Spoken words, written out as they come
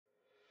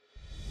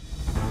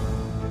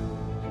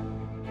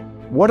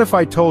What if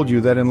I told you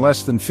that in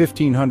less than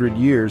 1,500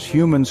 years,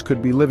 humans could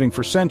be living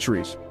for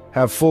centuries,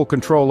 have full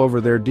control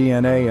over their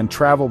DNA, and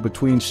travel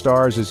between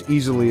stars as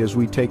easily as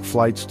we take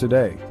flights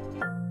today?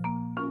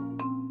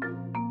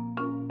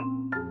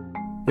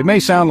 It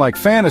may sound like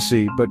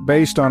fantasy, but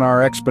based on our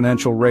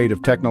exponential rate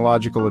of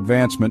technological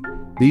advancement,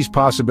 these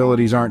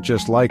possibilities aren't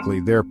just likely,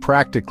 they're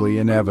practically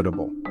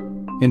inevitable.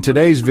 In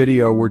today's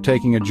video, we're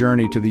taking a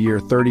journey to the year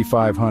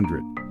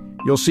 3500.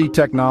 You'll see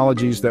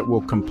technologies that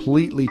will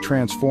completely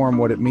transform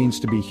what it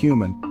means to be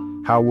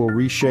human, how we'll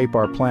reshape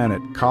our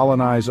planet,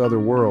 colonize other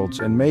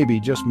worlds, and maybe,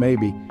 just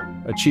maybe,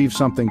 achieve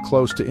something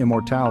close to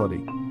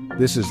immortality.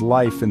 This is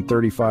life in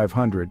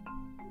 3500,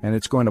 and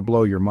it's going to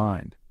blow your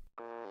mind.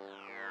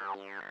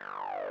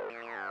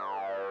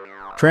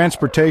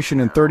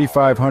 Transportation in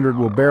 3500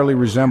 will barely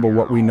resemble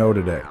what we know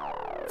today.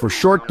 For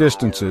short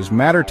distances,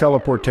 matter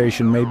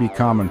teleportation may be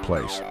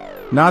commonplace.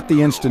 Not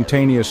the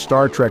instantaneous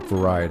Star Trek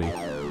variety,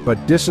 but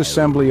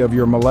disassembly of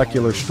your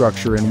molecular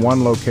structure in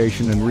one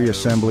location and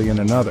reassembly in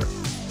another.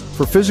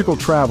 For physical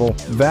travel,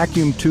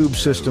 vacuum tube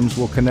systems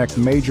will connect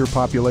major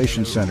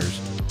population centers,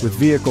 with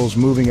vehicles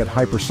moving at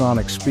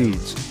hypersonic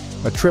speeds.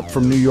 A trip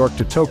from New York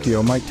to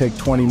Tokyo might take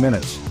 20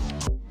 minutes.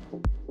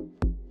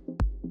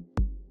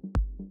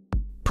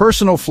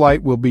 Personal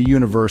flight will be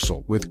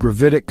universal, with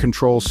gravitic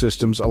control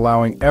systems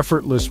allowing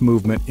effortless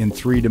movement in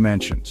 3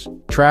 dimensions.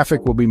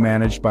 Traffic will be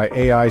managed by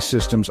AI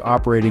systems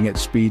operating at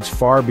speeds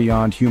far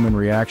beyond human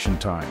reaction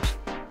times.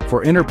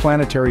 For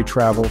interplanetary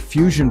travel,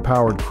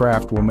 fusion-powered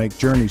craft will make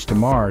journeys to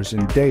Mars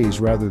in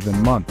days rather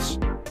than months.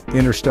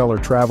 Interstellar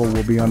travel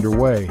will be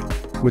underway,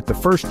 with the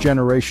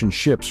first-generation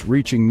ships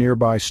reaching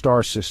nearby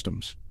star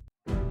systems.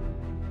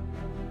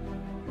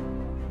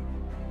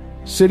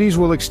 Cities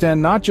will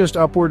extend not just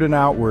upward and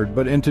outward,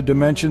 but into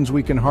dimensions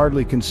we can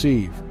hardly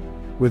conceive.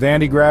 With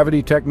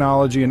anti-gravity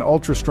technology and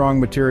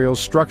ultra-strong materials,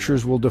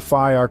 structures will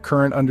defy our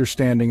current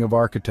understanding of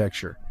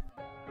architecture.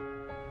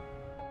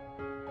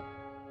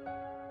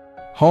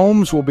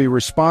 Homes will be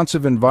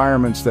responsive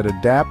environments that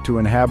adapt to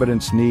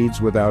inhabitants' needs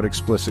without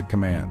explicit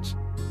commands.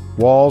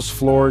 Walls,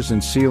 floors,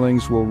 and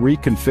ceilings will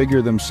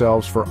reconfigure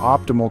themselves for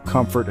optimal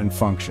comfort and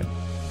function.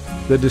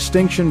 The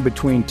distinction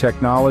between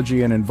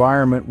technology and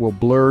environment will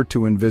blur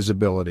to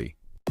invisibility.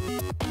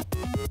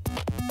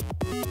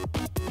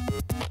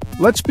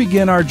 Let's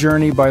begin our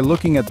journey by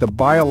looking at the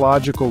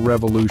biological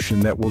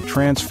revolution that will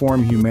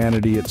transform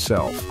humanity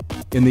itself.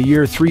 In the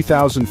year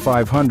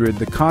 3500,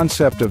 the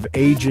concept of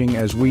aging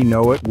as we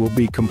know it will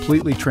be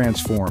completely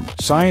transformed.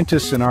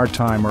 Scientists in our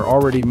time are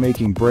already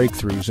making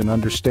breakthroughs in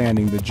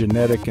understanding the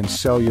genetic and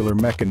cellular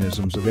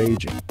mechanisms of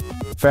aging.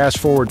 Fast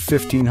forward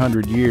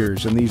 1,500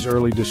 years, and these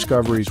early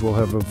discoveries will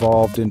have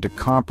evolved into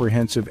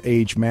comprehensive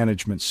age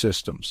management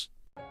systems.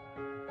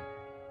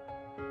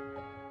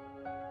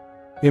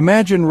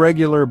 Imagine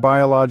regular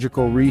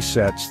biological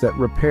resets that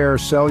repair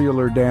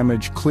cellular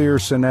damage, clear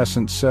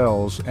senescent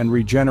cells, and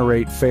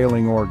regenerate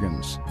failing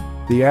organs.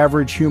 The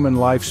average human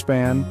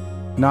lifespan?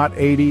 Not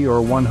 80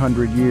 or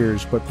 100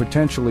 years, but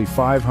potentially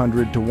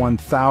 500 to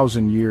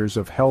 1,000 years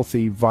of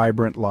healthy,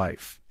 vibrant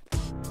life.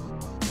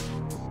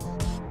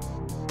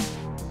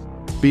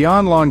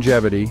 Beyond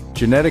longevity,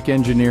 genetic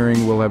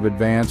engineering will have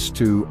advanced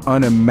to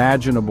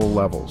unimaginable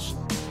levels.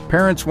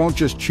 Parents won't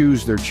just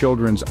choose their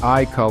children's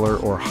eye color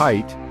or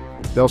height,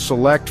 they'll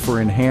select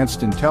for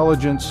enhanced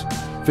intelligence,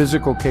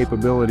 physical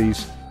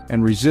capabilities,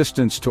 and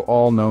resistance to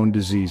all known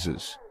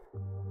diseases.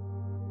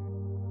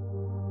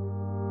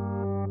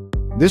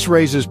 This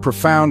raises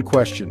profound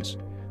questions.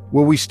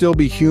 Will we still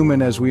be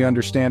human as we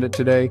understand it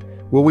today?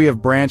 Will we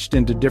have branched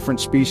into different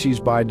species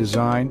by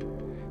design?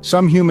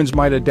 Some humans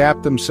might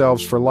adapt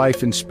themselves for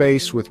life in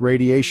space with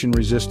radiation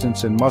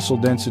resistance and muscle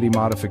density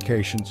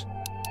modifications.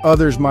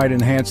 Others might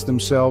enhance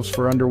themselves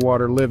for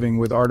underwater living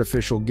with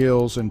artificial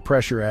gills and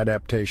pressure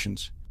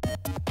adaptations.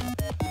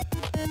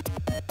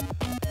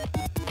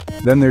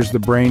 Then there's the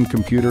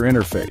brain-computer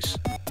interface.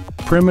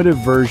 Primitive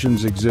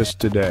versions exist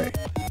today,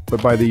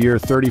 but by the year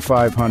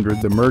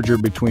 3500, the merger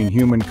between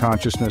human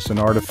consciousness and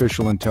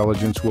artificial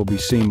intelligence will be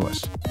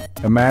seamless.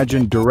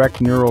 Imagine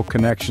direct neural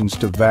connections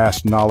to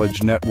vast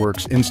knowledge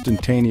networks,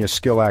 instantaneous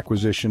skill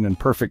acquisition, and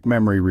perfect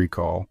memory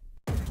recall.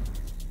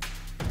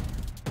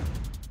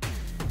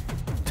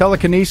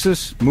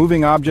 Telekinesis,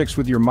 moving objects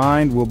with your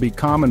mind, will be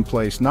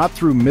commonplace, not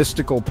through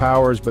mystical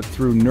powers, but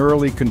through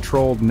neurally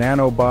controlled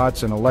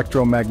nanobots and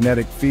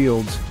electromagnetic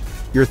fields.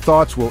 Your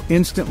thoughts will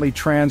instantly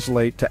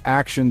translate to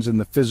actions in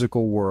the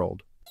physical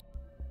world.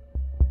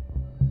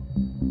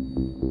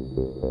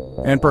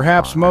 And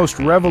perhaps most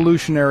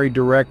revolutionary,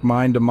 direct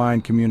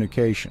mind-to-mind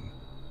communication.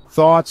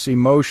 Thoughts,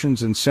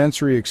 emotions, and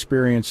sensory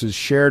experiences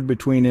shared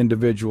between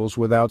individuals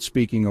without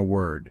speaking a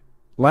word.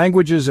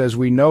 Languages as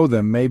we know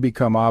them may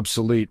become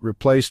obsolete,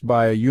 replaced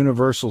by a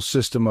universal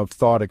system of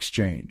thought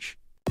exchange.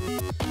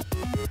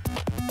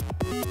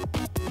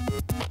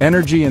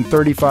 Energy in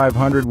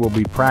 3500 will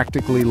be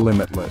practically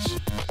limitless.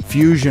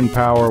 Fusion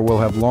power will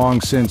have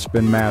long since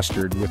been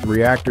mastered, with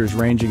reactors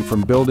ranging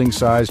from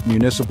building-sized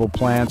municipal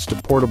plants to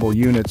portable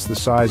units the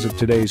size of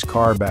today's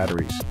car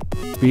batteries.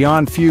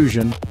 Beyond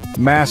fusion,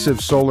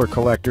 Massive solar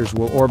collectors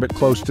will orbit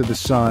close to the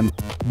sun,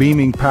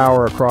 beaming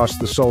power across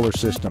the solar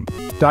system.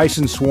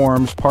 Dyson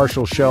swarms,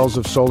 partial shells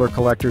of solar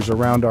collectors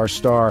around our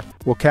star,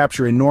 will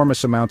capture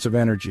enormous amounts of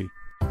energy.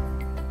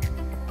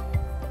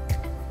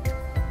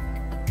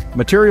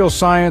 Material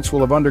science will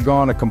have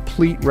undergone a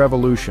complete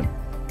revolution.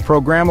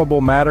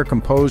 Programmable matter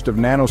composed of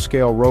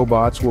nanoscale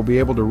robots will be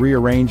able to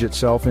rearrange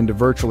itself into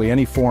virtually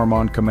any form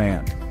on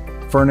command.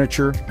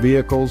 Furniture,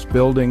 vehicles,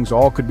 buildings,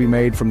 all could be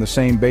made from the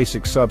same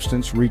basic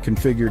substance,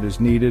 reconfigured as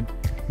needed.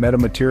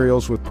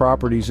 Metamaterials with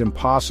properties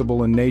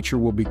impossible in nature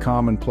will be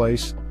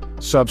commonplace.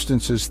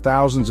 Substances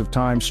thousands of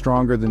times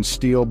stronger than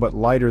steel but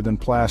lighter than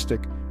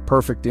plastic,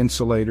 perfect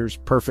insulators,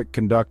 perfect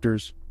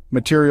conductors.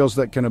 Materials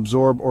that can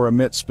absorb or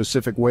emit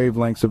specific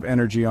wavelengths of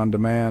energy on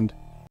demand.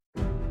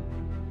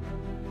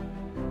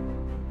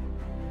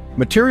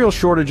 Material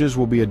shortages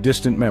will be a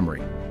distant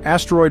memory.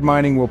 Asteroid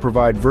mining will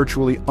provide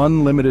virtually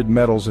unlimited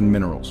metals and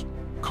minerals.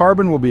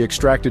 Carbon will be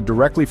extracted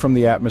directly from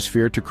the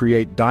atmosphere to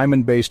create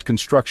diamond-based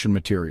construction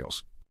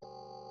materials.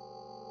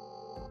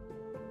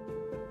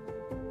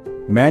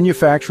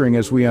 Manufacturing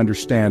as we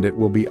understand it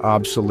will be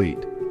obsolete.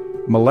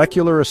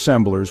 Molecular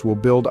assemblers will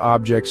build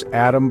objects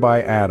atom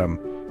by atom,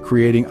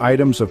 creating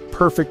items of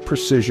perfect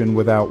precision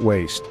without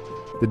waste.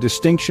 The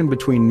distinction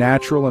between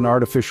natural and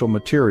artificial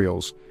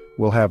materials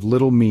will have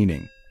little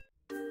meaning.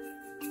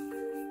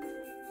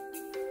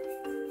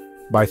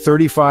 By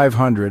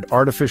 3500,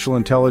 artificial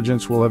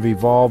intelligence will have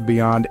evolved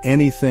beyond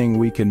anything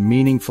we can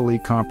meaningfully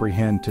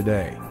comprehend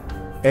today.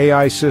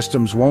 AI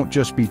systems won't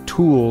just be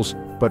tools,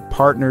 but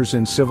partners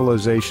in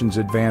civilization's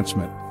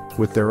advancement,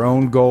 with their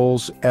own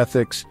goals,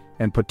 ethics,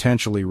 and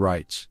potentially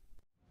rights.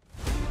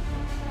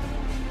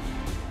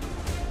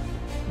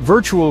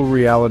 Virtual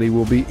reality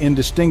will be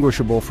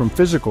indistinguishable from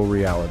physical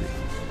reality.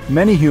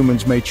 Many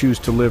humans may choose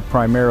to live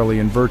primarily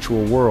in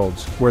virtual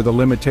worlds, where the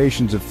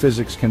limitations of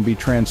physics can be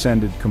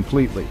transcended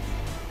completely.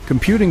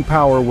 Computing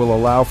power will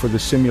allow for the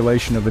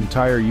simulation of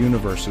entire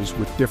universes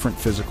with different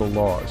physical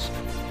laws.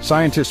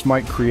 Scientists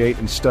might create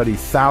and study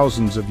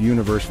thousands of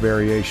universe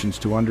variations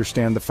to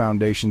understand the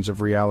foundations of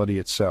reality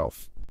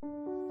itself.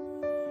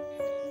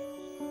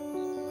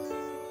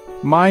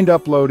 Mind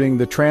uploading,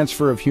 the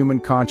transfer of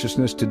human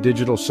consciousness to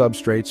digital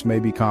substrates, may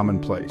be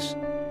commonplace.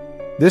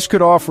 This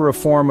could offer a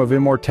form of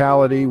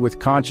immortality, with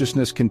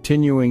consciousness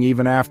continuing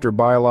even after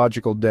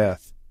biological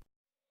death.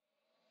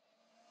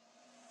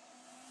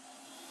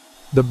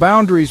 The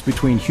boundaries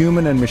between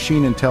human and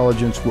machine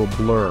intelligence will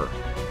blur.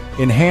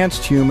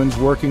 Enhanced humans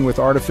working with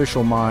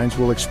artificial minds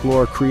will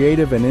explore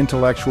creative and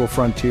intellectual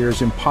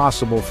frontiers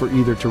impossible for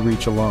either to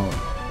reach alone.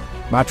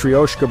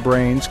 Matryoshka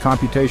brains,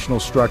 computational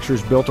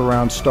structures built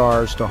around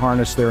stars to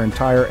harness their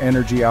entire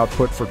energy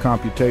output for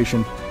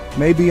computation,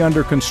 may be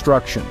under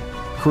construction,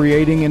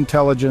 creating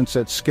intelligence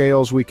at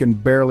scales we can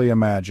barely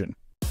imagine.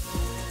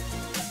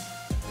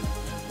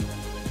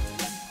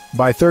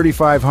 By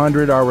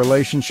 3500, our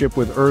relationship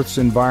with Earth's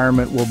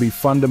environment will be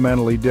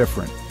fundamentally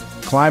different.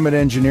 Climate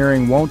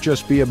engineering won't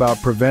just be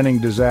about preventing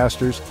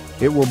disasters,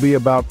 it will be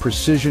about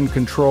precision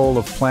control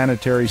of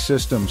planetary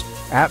systems.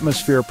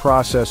 Atmosphere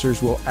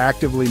processors will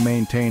actively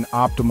maintain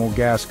optimal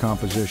gas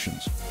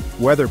compositions.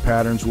 Weather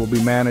patterns will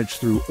be managed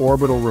through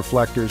orbital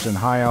reflectors and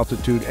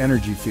high-altitude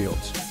energy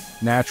fields.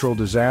 Natural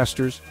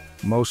disasters,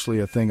 mostly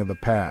a thing of the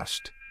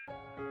past.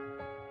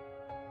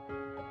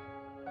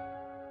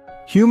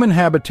 Human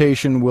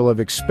habitation will have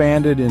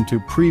expanded into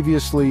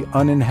previously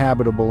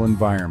uninhabitable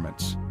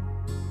environments.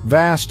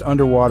 Vast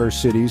underwater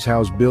cities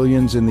house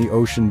billions in the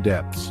ocean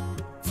depths.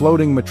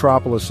 Floating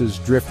metropolises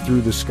drift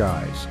through the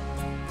skies.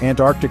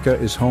 Antarctica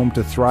is home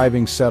to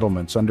thriving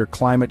settlements under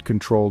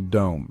climate-controlled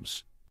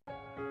domes.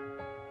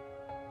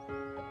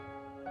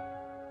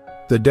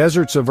 The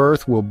deserts of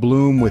Earth will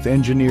bloom with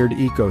engineered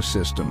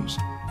ecosystems.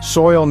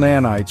 Soil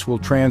nanites will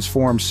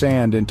transform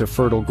sand into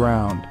fertile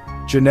ground.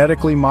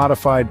 Genetically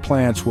modified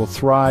plants will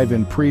thrive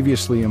in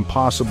previously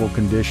impossible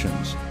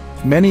conditions.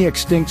 Many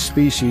extinct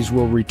species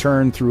will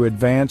return through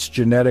advanced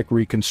genetic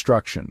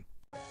reconstruction.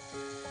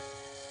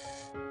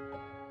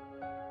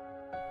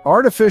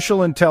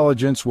 Artificial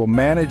intelligence will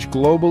manage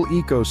global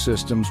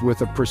ecosystems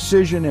with a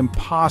precision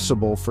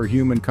impossible for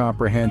human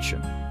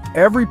comprehension.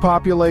 Every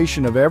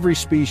population of every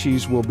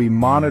species will be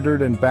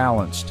monitored and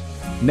balanced.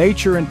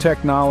 Nature and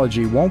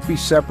technology won't be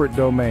separate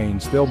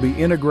domains, they'll be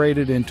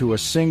integrated into a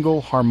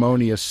single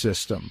harmonious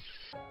system.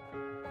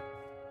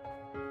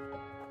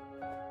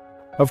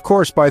 Of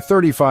course, by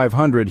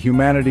 3500,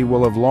 humanity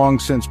will have long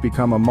since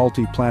become a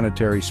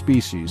multi-planetary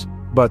species,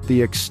 but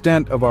the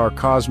extent of our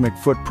cosmic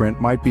footprint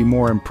might be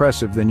more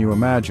impressive than you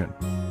imagine.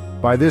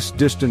 By this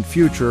distant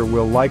future,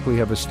 we'll likely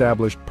have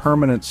established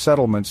permanent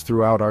settlements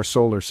throughout our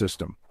solar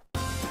system.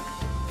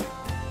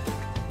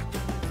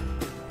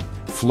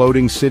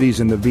 floating cities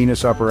in the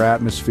Venus upper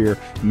atmosphere,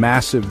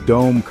 massive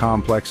dome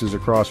complexes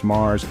across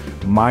Mars,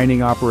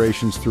 mining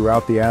operations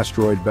throughout the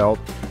asteroid belt,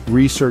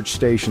 research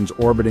stations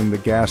orbiting the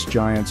gas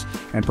giants,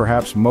 and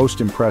perhaps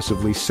most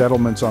impressively,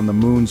 settlements on the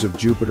moons of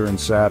Jupiter and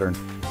Saturn.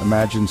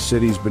 Imagine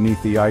cities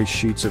beneath the ice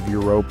sheets of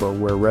Europa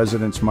where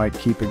residents might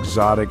keep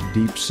exotic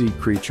deep-sea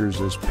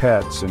creatures as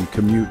pets and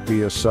commute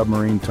via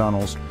submarine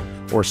tunnels,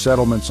 or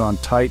settlements on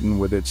Titan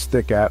with its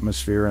thick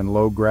atmosphere and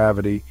low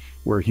gravity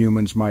where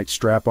humans might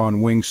strap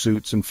on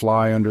wingsuits and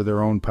fly under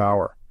their own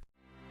power.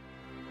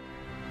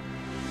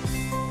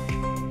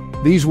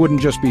 These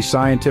wouldn't just be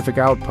scientific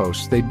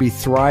outposts, they'd be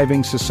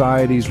thriving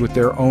societies with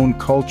their own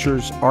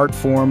cultures, art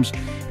forms,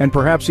 and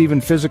perhaps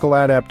even physical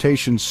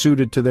adaptations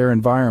suited to their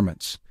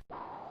environments.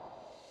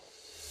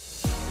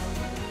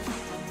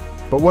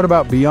 But what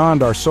about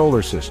beyond our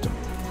solar system?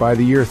 By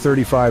the year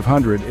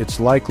 3500, it's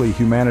likely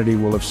humanity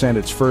will have sent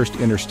its first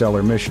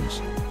interstellar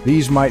missions.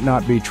 These might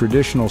not be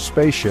traditional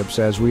spaceships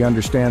as we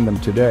understand them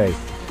today,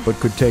 but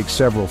could take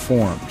several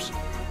forms.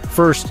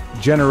 First,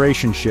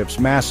 generation ships,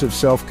 massive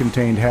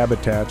self-contained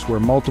habitats where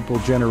multiple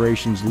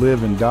generations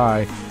live and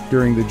die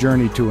during the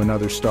journey to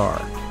another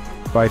star.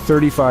 By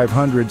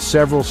 3500,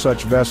 several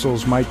such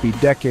vessels might be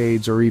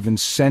decades or even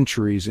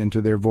centuries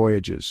into their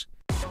voyages.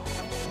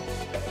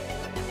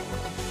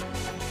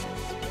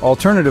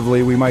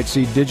 Alternatively, we might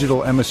see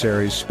digital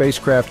emissaries,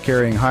 spacecraft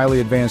carrying highly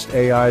advanced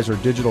AIs or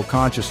digital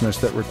consciousness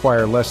that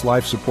require less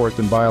life support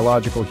than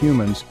biological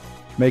humans,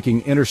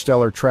 making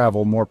interstellar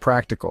travel more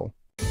practical.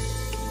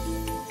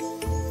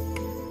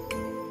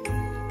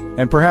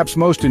 And perhaps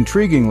most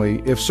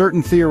intriguingly, if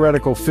certain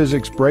theoretical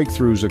physics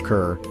breakthroughs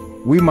occur,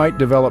 we might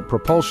develop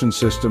propulsion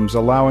systems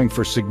allowing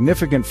for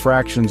significant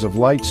fractions of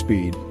light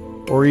speed,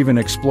 or even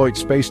exploit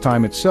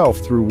spacetime itself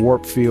through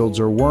warp fields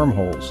or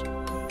wormholes.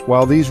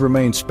 While these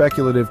remain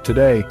speculative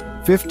today,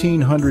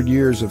 1,500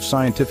 years of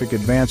scientific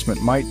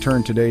advancement might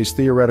turn today's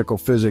theoretical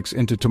physics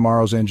into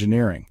tomorrow's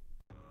engineering.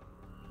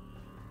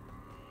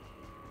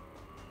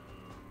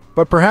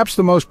 But perhaps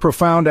the most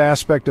profound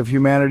aspect of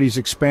humanity's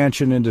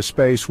expansion into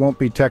space won't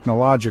be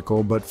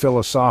technological, but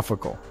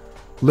philosophical.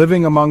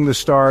 Living among the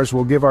stars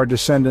will give our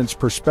descendants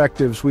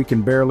perspectives we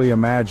can barely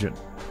imagine.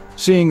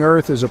 Seeing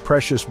Earth as a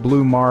precious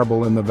blue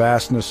marble in the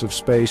vastness of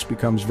space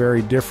becomes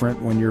very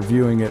different when you're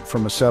viewing it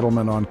from a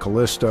settlement on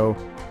Callisto,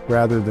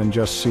 rather than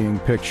just seeing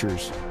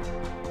pictures.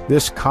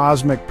 This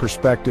cosmic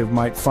perspective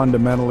might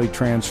fundamentally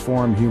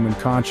transform human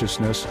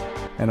consciousness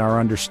and our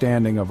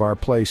understanding of our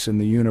place in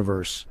the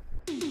universe.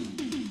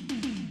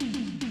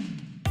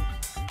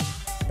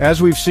 As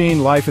we've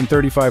seen, life in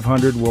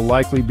 3500 will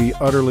likely be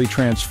utterly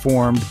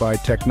transformed by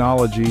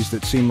technologies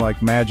that seem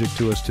like magic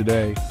to us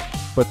today.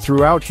 But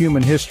throughout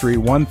human history,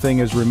 one thing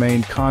has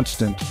remained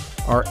constant: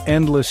 our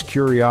endless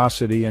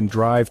curiosity and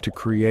drive to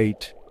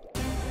create.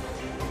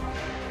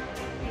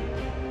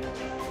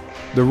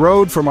 The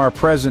road from our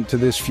present to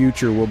this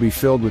future will be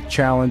filled with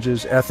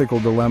challenges,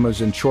 ethical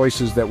dilemmas, and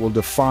choices that will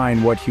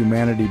define what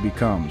humanity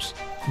becomes.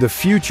 The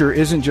future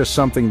isn't just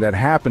something that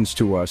happens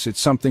to us, it's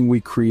something we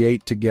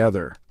create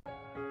together.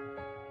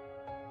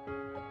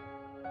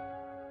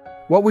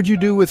 What would you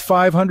do with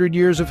 500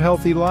 years of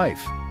healthy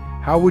life?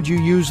 How would you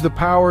use the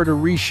power to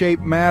reshape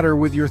matter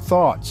with your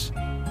thoughts?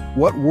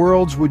 What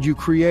worlds would you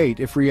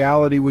create if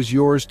reality was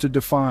yours to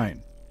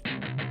define?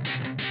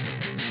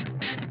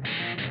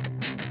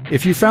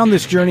 If you found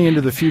this journey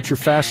into the future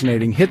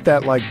fascinating, hit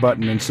that like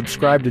button and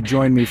subscribe to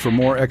join me for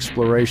more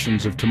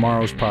explorations of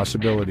tomorrow's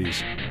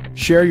possibilities.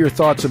 Share your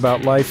thoughts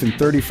about life in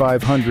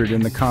 3500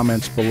 in the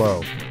comments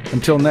below.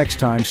 Until next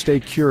time,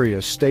 stay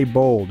curious, stay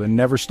bold, and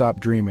never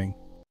stop dreaming.